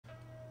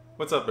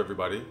What's up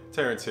everybody?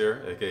 Terrence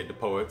here, aka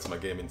DaPoets, my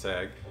gaming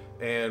tag.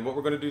 And what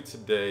we're going to do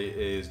today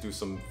is do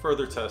some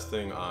further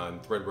testing on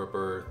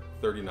Threadripper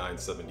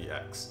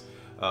 3970X.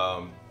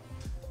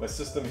 My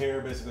system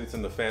here, basically it's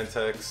in the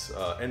Phanteks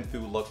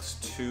Enthoo Luxe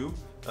 2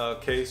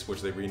 case,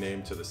 which they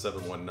renamed to the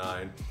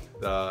 719.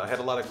 I had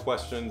a lot of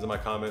questions in my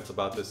comments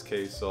about this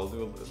case, so I'll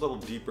do a little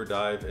deeper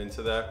dive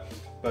into that.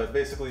 But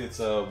basically it's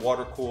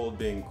water cooled,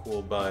 being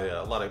cooled by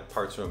a lot of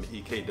parts from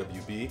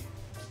EKWB.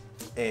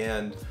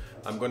 And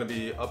I'm going to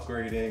be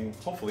upgrading,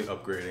 hopefully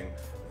upgrading,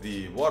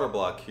 the water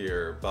block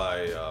here by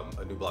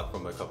a new block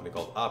from a company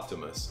called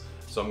Optimus.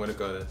 So I'm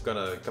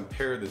gonna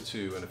compare the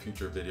two in a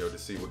future video to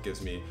see what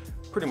gives me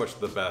pretty much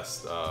the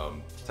best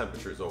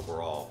temperatures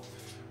overall.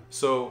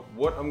 So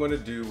what I'm going to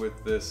do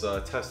with this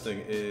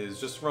testing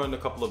is just run a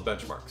couple of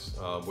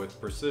benchmarks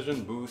with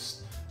Precision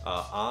Boost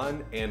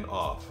on and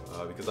off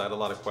because I had a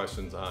lot of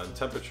questions on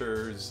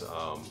temperatures,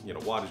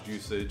 wattage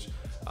usage,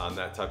 on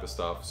that type of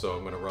stuff. So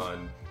I'm going to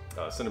run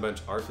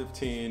Cinebench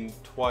R15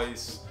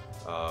 twice,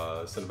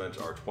 Cinebench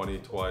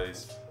R20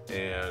 twice,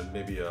 and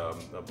maybe a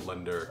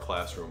Blender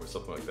Classroom or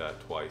something like that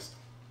twice.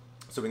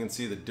 So we can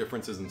see the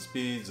differences in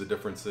speeds, the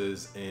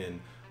differences in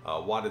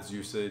wattage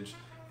usage,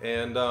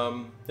 and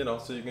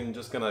so you can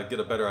just get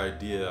a better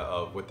idea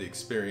of what the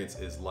experience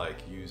is like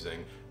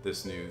using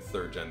this new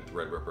 3rd gen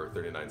Threadripper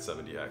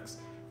 3970X.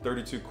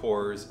 32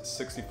 cores,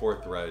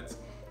 64 threads.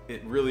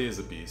 It really is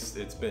a beast.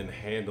 It's been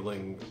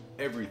handling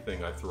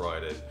everything I throw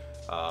at it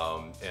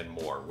and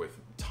more, with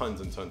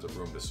tons and tons of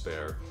room to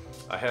spare.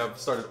 I have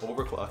started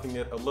overclocking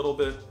it a little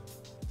bit.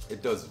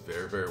 It does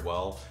very, very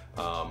well.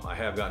 I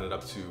have gotten it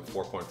up to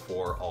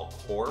 4.4 all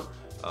core.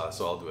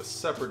 So I'll do a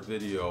separate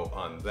video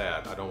on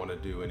that. I don't want to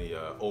do any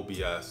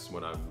OBS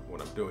when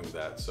I'm doing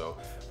that. So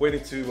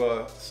waiting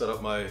to set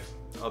up my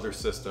other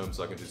system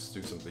so I can just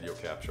do some video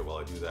capture while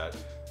I do that.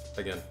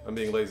 Again, I'm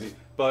being lazy,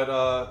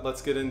 but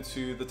let's get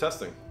into the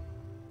testing.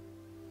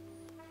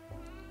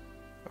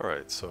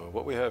 Alright, so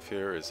what we have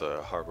here is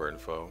hardware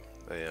info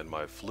and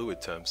my fluid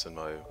temps in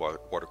my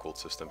water-cooled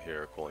system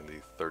here, cooling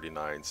the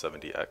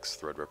 3970X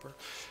Threadripper,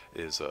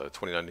 is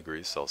 29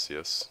 degrees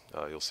Celsius.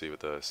 You'll see with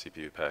the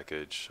CPU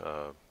package,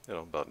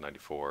 about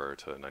 94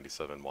 to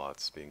 97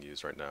 watts being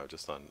used right now,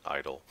 just on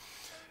idle.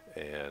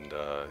 And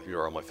here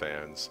are all my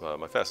fans.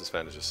 My fastest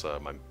fan is just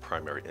my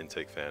primary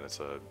intake fan. It's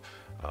a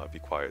Be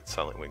Quiet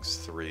Silent Wings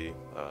 3,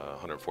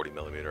 140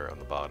 millimeter on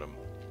the bottom.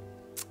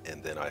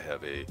 And then I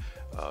have a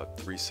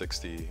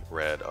 360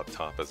 rad up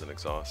top as an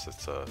exhaust.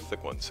 It's a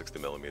thick one, 60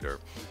 millimeter.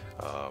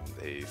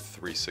 A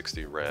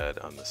 360 rad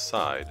on the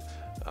side,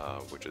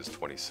 which is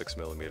 26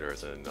 millimeter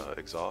as an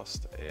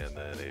exhaust, and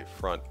then a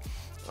front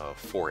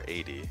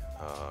 480,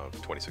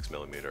 26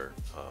 millimeter.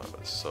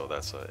 So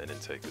that's an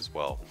intake as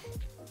well.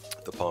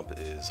 The pump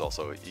is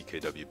also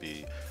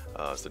EKWB.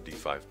 It's the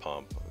D5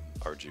 pump.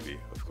 RGB,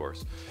 of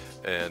course,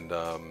 and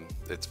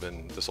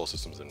this whole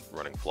system's been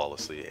running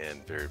flawlessly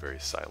and very, very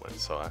silent.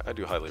 So I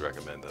do highly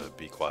recommend the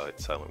Be Quiet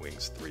Silent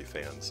Wings 3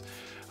 fans.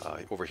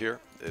 Over here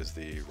is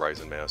the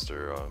Ryzen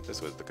Master,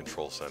 basically the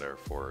control center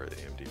for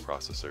AMD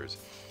processors.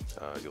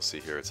 You'll see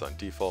here it's on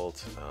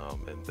default,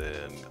 and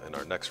then in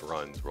our next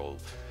runs we'll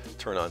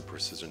turn on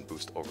Precision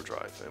Boost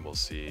Overdrive, and we'll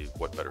see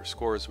what better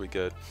scores we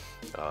get,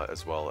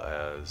 as well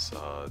as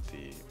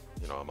the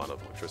amount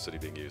of electricity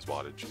being used,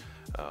 wattage,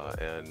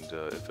 and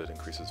if it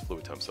increases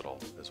fluid temps at all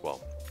as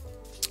well.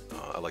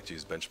 I like to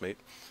use Benchmate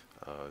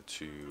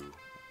to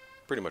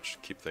pretty much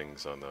keep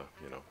things on the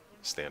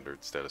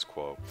standard status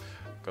quo.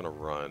 I'm going to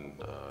run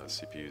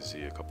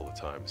CPU-Z a couple of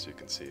times so you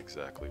can see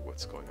exactly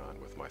what's going on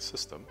with my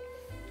system.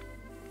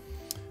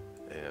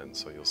 And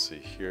so you'll see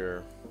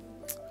here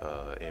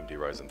AMD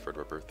Ryzen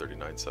Threadripper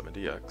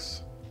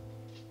 3970X.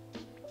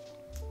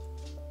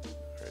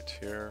 Right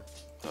here.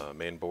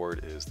 Main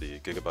board is the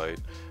Gigabyte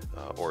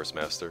Aorus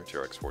Master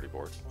TRX40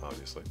 board,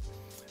 obviously.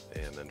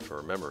 And then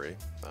for memory,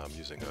 I'm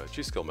using a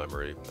G-Skill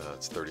memory.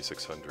 It's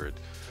 3600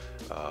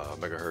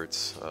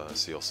 megahertz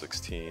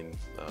CL16.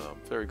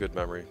 Very good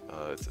memory.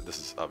 This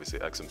is obviously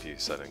XMP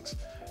settings.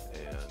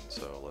 And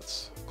so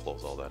let's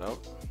close all that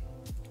out.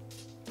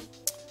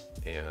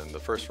 And the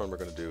first one we're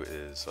going to do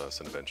is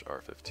Cinebench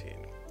R15.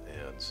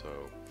 And so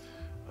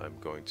I'm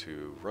going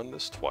to run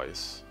this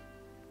twice.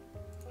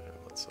 And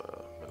let's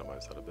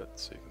minimize that a bit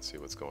so you can see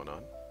what's going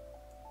on.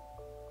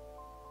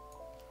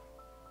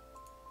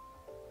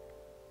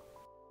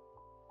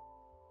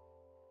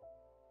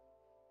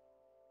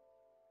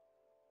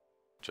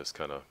 Just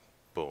kind of,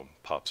 boom,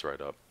 pops right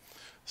up.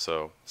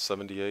 So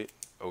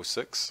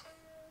 7806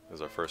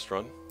 is our first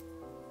run.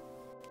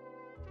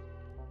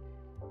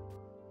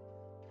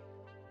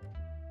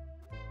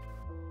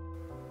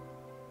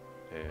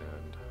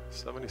 And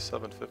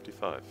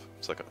 7755,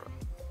 second run.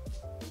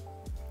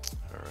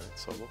 Alright,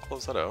 so we'll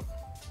close that out.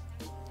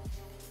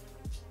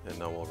 And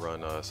now we'll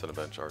run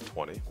Cinebench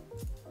R20.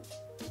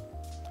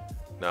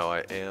 Now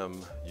I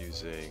am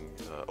using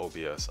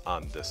OBS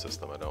on this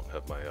system. I don't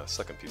have my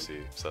second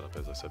PC set up,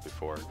 as I said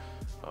before,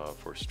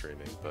 for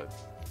streaming, but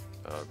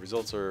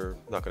results are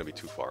not going to be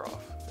too far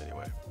off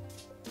anyway.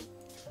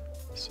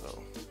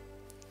 So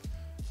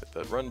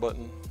hit that run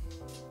button.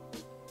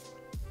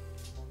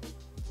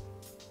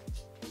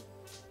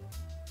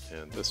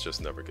 And this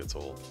just never gets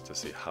old to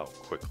see how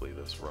quickly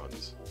this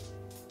runs.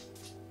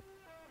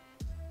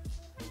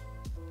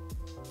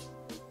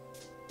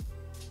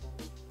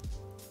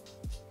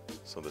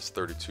 So this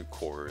 32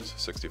 cores,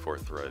 64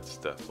 threads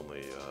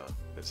definitely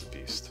is a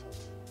beast.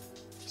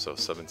 So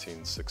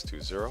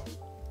 17620.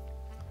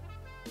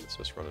 Let's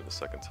just run it a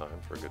second time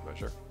for a good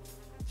measure.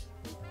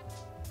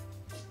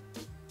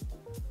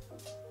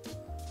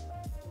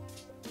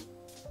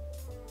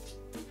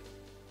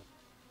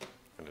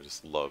 And I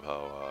just love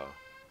how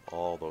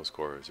all those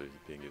cores are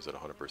being used at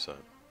 100%.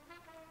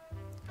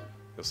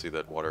 You'll see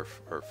that water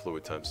or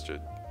fluid temps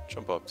should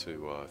jump up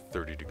to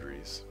 30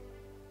 degrees.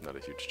 Not a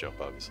huge jump,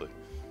 obviously.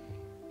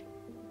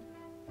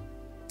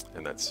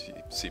 And that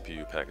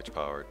CPU package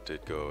power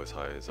did go as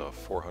high as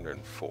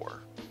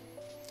 404.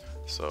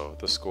 So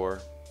the score,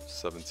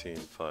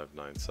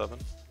 17597.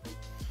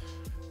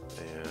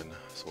 And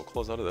so we'll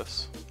close out of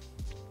this.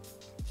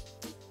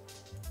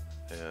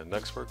 And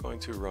next we're going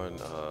to run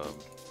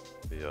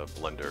the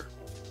Blender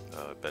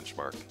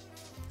benchmark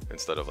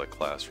instead of like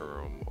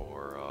Classroom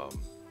or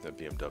the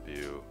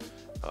BMW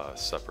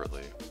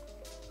separately.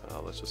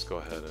 Let's just go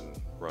ahead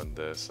and run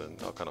this, and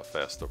I'll kind of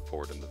fast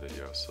forward in the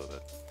video so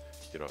that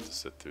you don't have to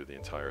sit through the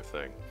entire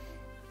thing.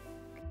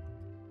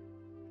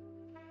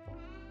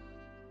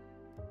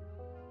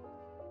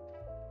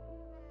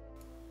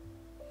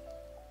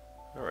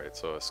 Alright,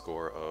 so a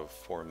score of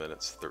 4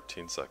 minutes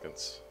 13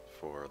 seconds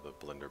for the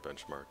Blender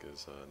benchmark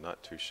is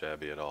not too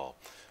shabby at all,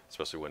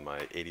 especially when my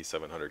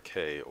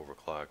 8700K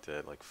overclocked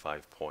at like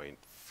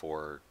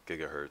 5.4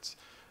 gigahertz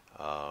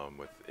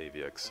with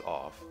AVX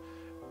off.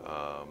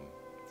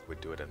 Would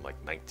do it in like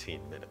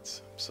 19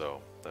 minutes,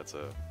 so that's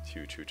a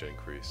huge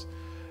increase.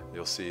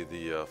 You'll see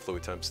the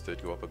fluid temps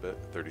did go up a bit,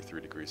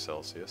 33 degrees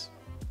Celsius.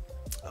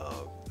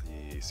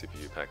 The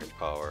CPU package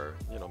power,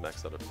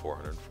 maxed out at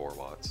 404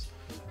 watts.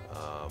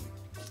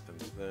 And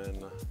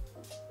then,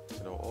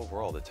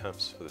 overall the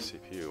temps for the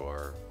CPU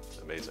are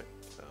amazing.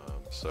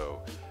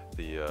 So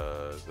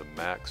the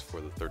max for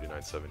the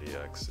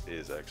 3970X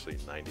is actually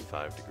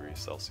 95 degrees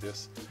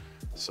Celsius.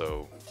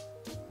 So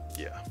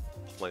yeah,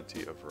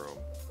 plenty of room.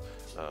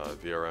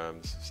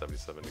 VRMs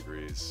 77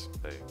 degrees.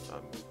 Hey,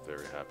 I'm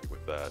very happy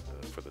with that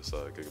for this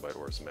Gigabyte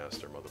Ryzen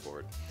Master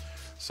motherboard.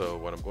 So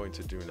what I'm going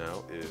to do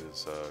now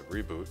is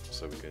reboot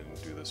so we can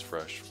do this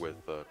fresh with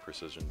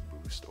Precision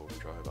Boost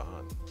Overdrive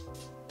on.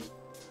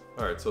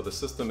 Alright, so the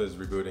system is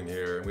rebooting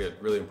here, and we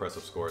had really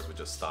impressive scores with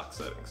just stock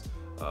settings.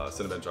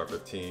 Cinebench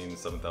R15,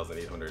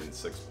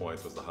 7,806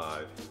 points was the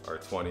high.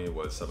 R20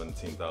 was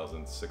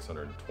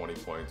 17,620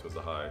 points was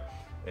the high.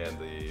 And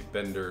the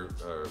Blender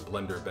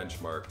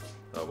benchmark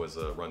was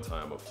a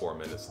runtime of 4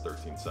 minutes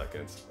 13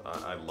 seconds.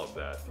 I love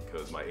that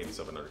because my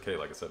 8700K,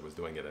 like I said, was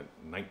doing it in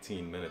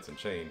 19 minutes and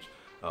change,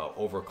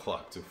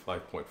 overclocked to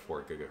 5.4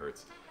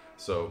 gigahertz.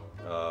 So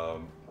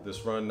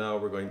this run now,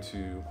 we're going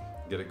to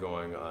get it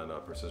going on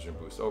Precision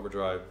Boost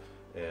Overdrive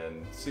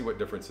and see what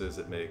differences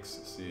it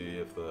makes, see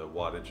if the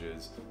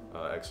wattages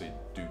actually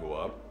do go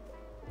up.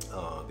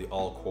 The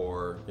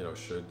all-core,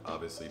 should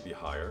obviously be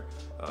higher.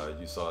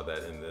 You saw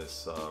that in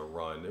this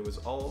run. It was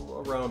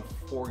all around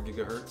 4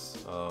 gigahertz.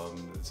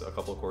 It's a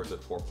couple of cores at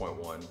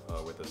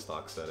 4.1 with the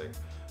stock setting.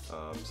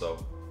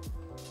 So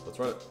let's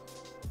run it.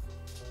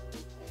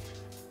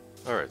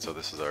 All right, so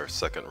this is our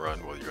second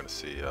run. Well, you're going to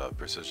see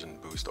Precision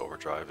Boost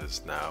Overdrive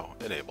is now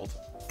enabled.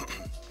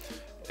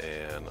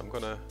 And I'm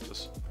going to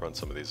just run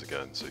some of these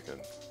again so you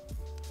can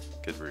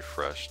get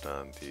refreshed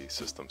on the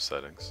system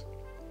settings.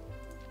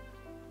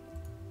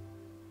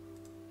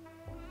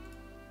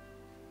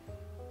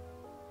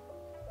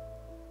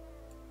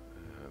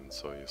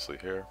 So you see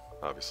here,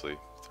 obviously,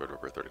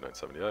 Threadripper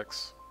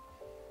 3970X.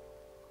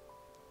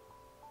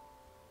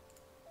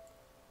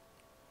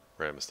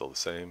 RAM is still the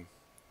same,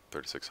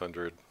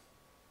 3600.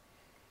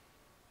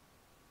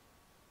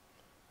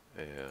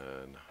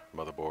 And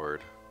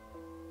motherboard,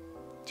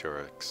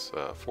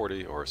 TRX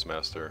 40 or Ryzen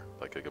Master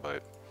by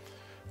Gigabyte.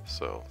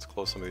 So let's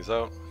close some of these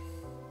out.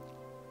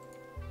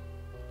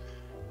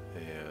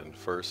 And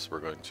first,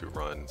 we're going to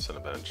run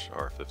Cinebench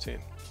R15.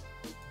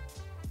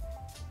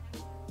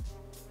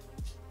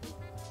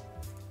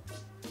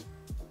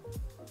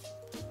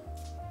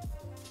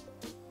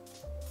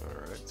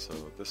 So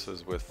this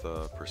is with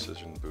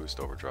Precision Boost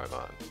Overdrive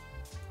on.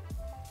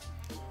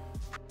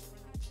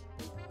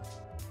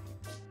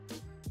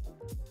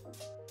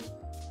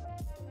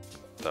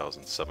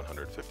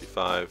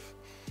 1,755.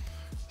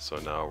 So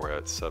now we're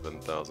at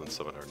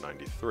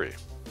 7,793.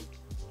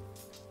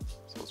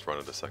 So let's run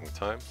it a second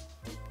time.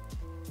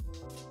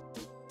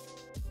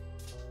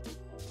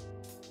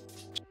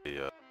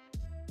 You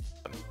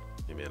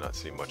may not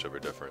see much of a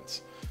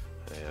difference.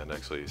 And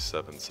actually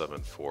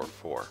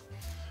 7,744.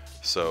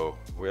 So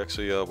we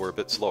actually were a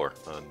bit slower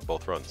on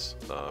both runs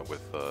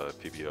with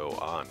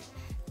PBO on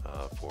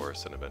for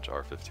Cinebench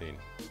R15.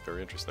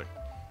 Very interesting.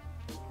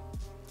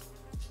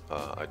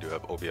 I do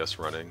have OBS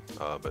running,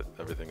 but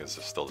everything is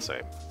still the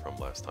same from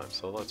last time.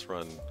 So let's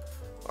run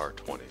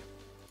R20.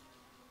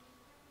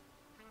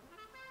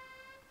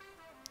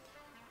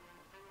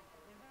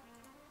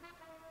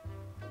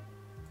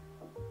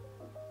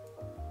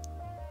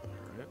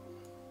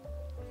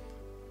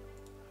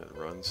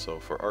 runs. So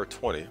for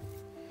R20,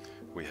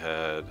 we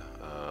had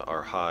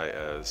our high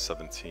as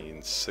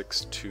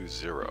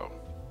 17,620.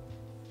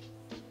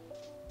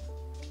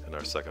 And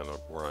our second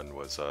run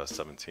was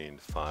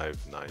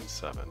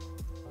 17,597.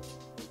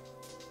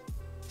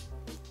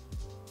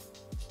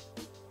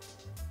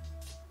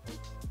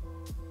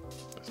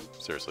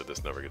 Seriously,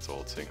 this never gets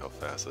old seeing how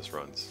fast this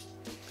runs.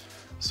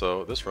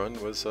 So this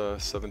run was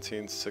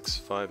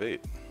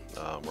 17,658,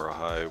 where our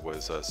high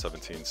was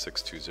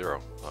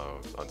 17,620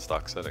 on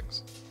stock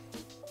settings.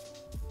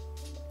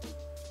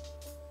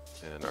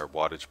 And our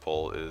wattage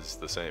pull is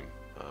the same,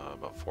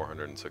 about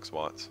 406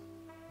 watts.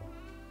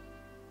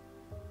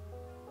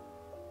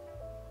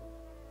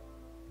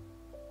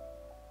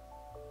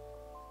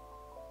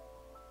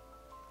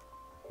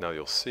 Now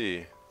you'll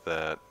see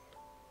that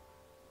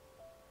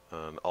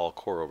on all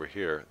core over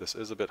here, this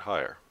is a bit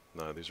higher.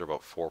 These are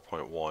about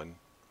 4.1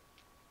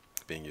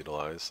 being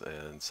utilized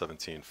and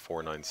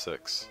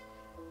 17,496.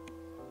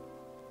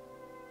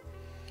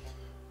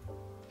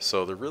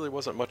 So there really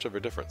wasn't much of a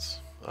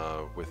difference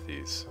with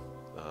these,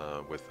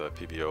 with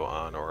PBO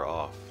on or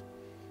off.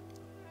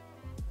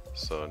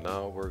 So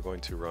now we're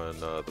going to run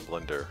the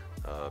Blender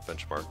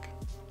benchmark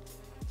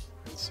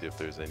and see if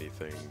there's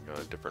anything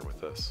different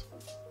with this.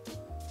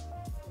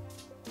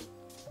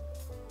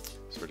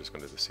 So we're just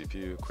going to do the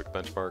CPU, quick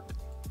benchmark,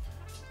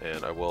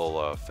 and I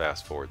will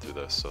fast forward through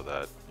this so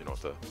that you don't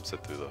have to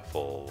sit through the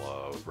full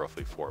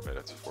roughly 4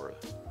 minutes for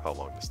how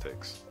long this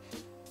takes.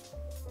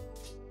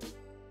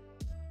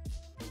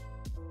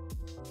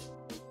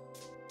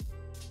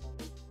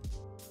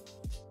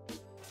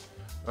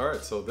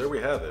 Alright, so there we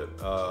have it.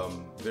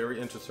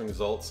 Very interesting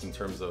results in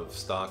terms of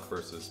stock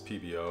versus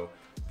PBO.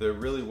 There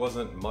really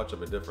wasn't much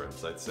of a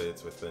difference. I'd say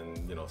it's within,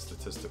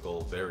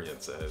 statistical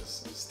variance,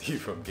 as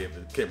Steve from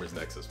Gamers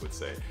Nexus would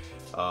say,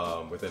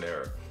 within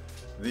error.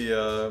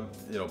 The,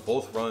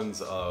 both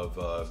runs of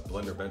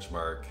Blender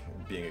benchmark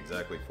being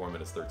exactly 4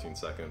 minutes 13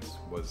 seconds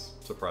was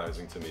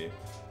surprising to me.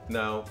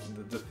 Now,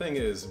 the thing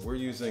is, we're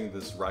using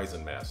this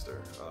Ryzen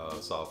Master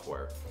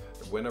software.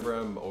 Whenever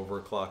I'm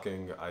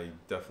overclocking, I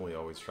definitely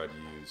always try to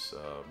use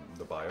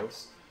the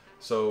BIOS.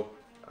 So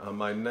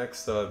my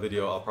next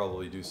video, I'll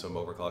probably do some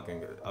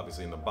overclocking,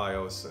 obviously in the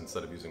BIOS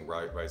instead of using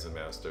Ryzen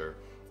Master.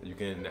 You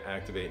can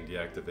activate and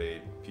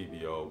deactivate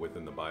PBO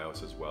within the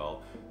BIOS as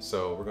well.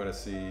 So we're going to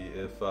see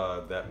if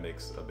that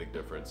makes a big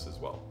difference as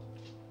well.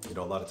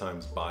 A lot of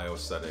times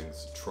BIOS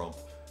settings trump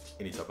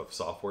any type of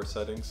software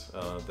settings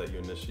that you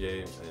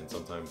initiate, and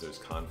sometimes there's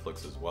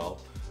conflicts as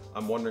well.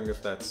 I'm wondering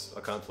if that's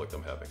a conflict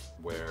I'm having,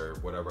 where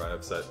whatever I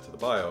have set to the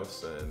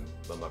BIOS, and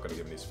I'm not going to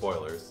give any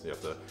spoilers, you have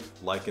to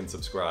like and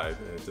subscribe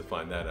to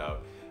find that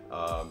out.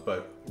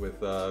 But with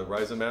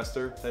Ryzen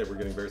Master, hey, we're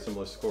getting very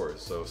similar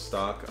scores. So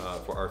stock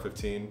for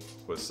R15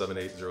 was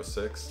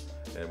 7806,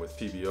 and with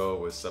PBO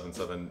was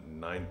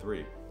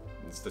 7793.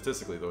 And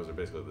statistically, those are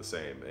basically the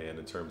same. And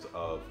in terms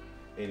of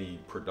any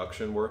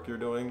production work you're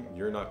doing,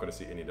 you're not going to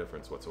see any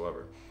difference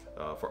whatsoever.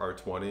 For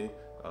R20,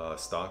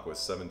 stock was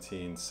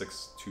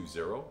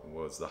 17,620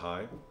 was the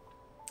high,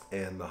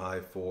 and the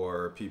high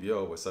for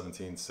PBO was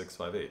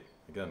 17,658.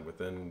 Again,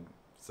 within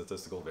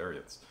statistical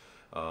variance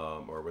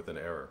or within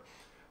error.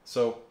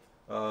 So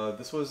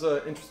this was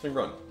an interesting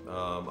run.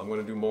 I'm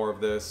going to do more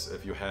of this.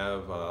 If you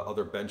have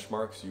other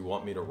benchmarks you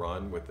want me to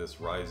run with this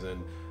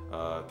Ryzen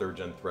 3rd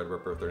Gen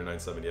Threadripper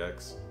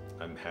 3970X,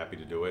 I'm happy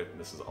to do it.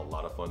 This is a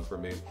lot of fun for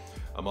me.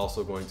 I'm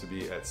also going to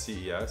be at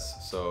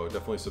CES, so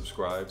definitely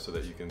subscribe so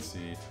that you can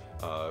see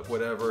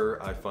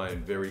whatever I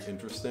find very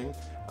interesting.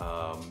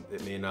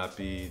 It may not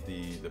be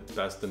the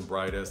best and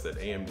brightest that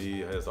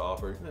AMD has to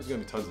offer. There's going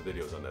to be tons of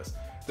videos on this.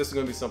 This is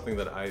going to be something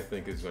that I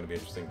think is going to be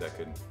interesting that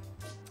could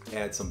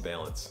add some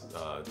balance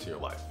to your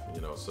life,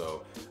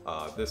 So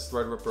this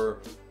Threadripper,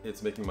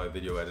 it's making my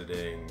video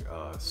editing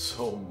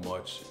so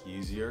much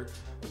easier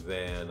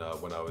than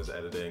when I was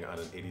editing on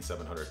an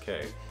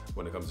 8700K.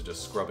 When it comes to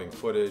just scrubbing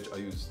footage, I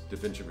use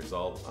DaVinci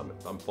Resolve.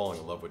 I'm falling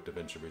in love with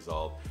DaVinci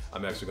Resolve.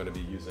 I'm actually going to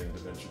be using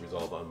DaVinci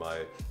Resolve on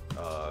my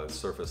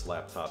Surface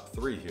Laptop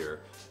 3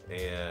 here,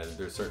 and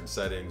there's certain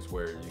settings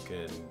where you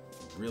can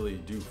really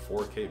do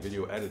 4K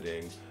video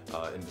editing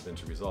in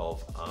DaVinci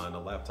Resolve on a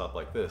laptop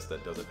like this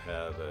that doesn't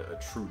have a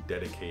true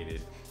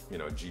dedicated,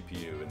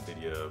 GPU,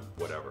 NVIDIA,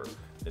 whatever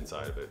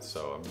inside of it.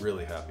 So I'm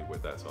really happy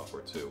with that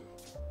software too.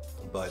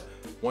 But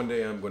one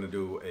day I'm going to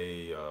do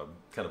a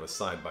kind of a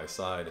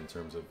side-by-side in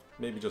terms of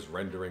maybe just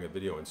rendering a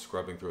video and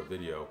scrubbing through a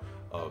video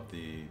of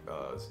the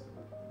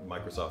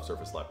Microsoft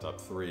Surface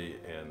Laptop 3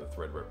 and the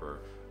Threadripper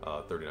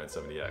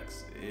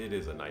 3970X. It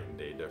is a night and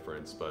day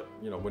difference, but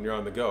when you're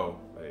on the go,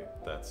 hey,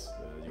 that's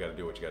you got to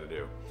do what you got to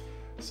do.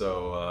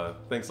 So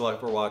thanks a lot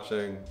for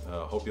watching.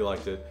 Hope you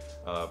liked it.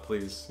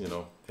 Please,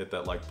 hit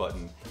that like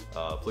button.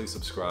 Please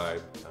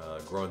subscribe,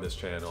 growing this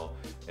channel,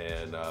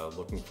 and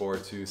looking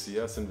forward to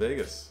CES in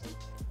Vegas.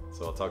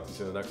 So I'll talk to you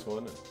soon in the next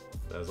one.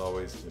 And as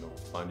always,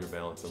 find your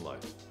balance in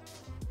life.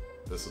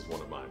 This is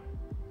one of mine.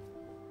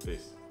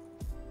 Peace.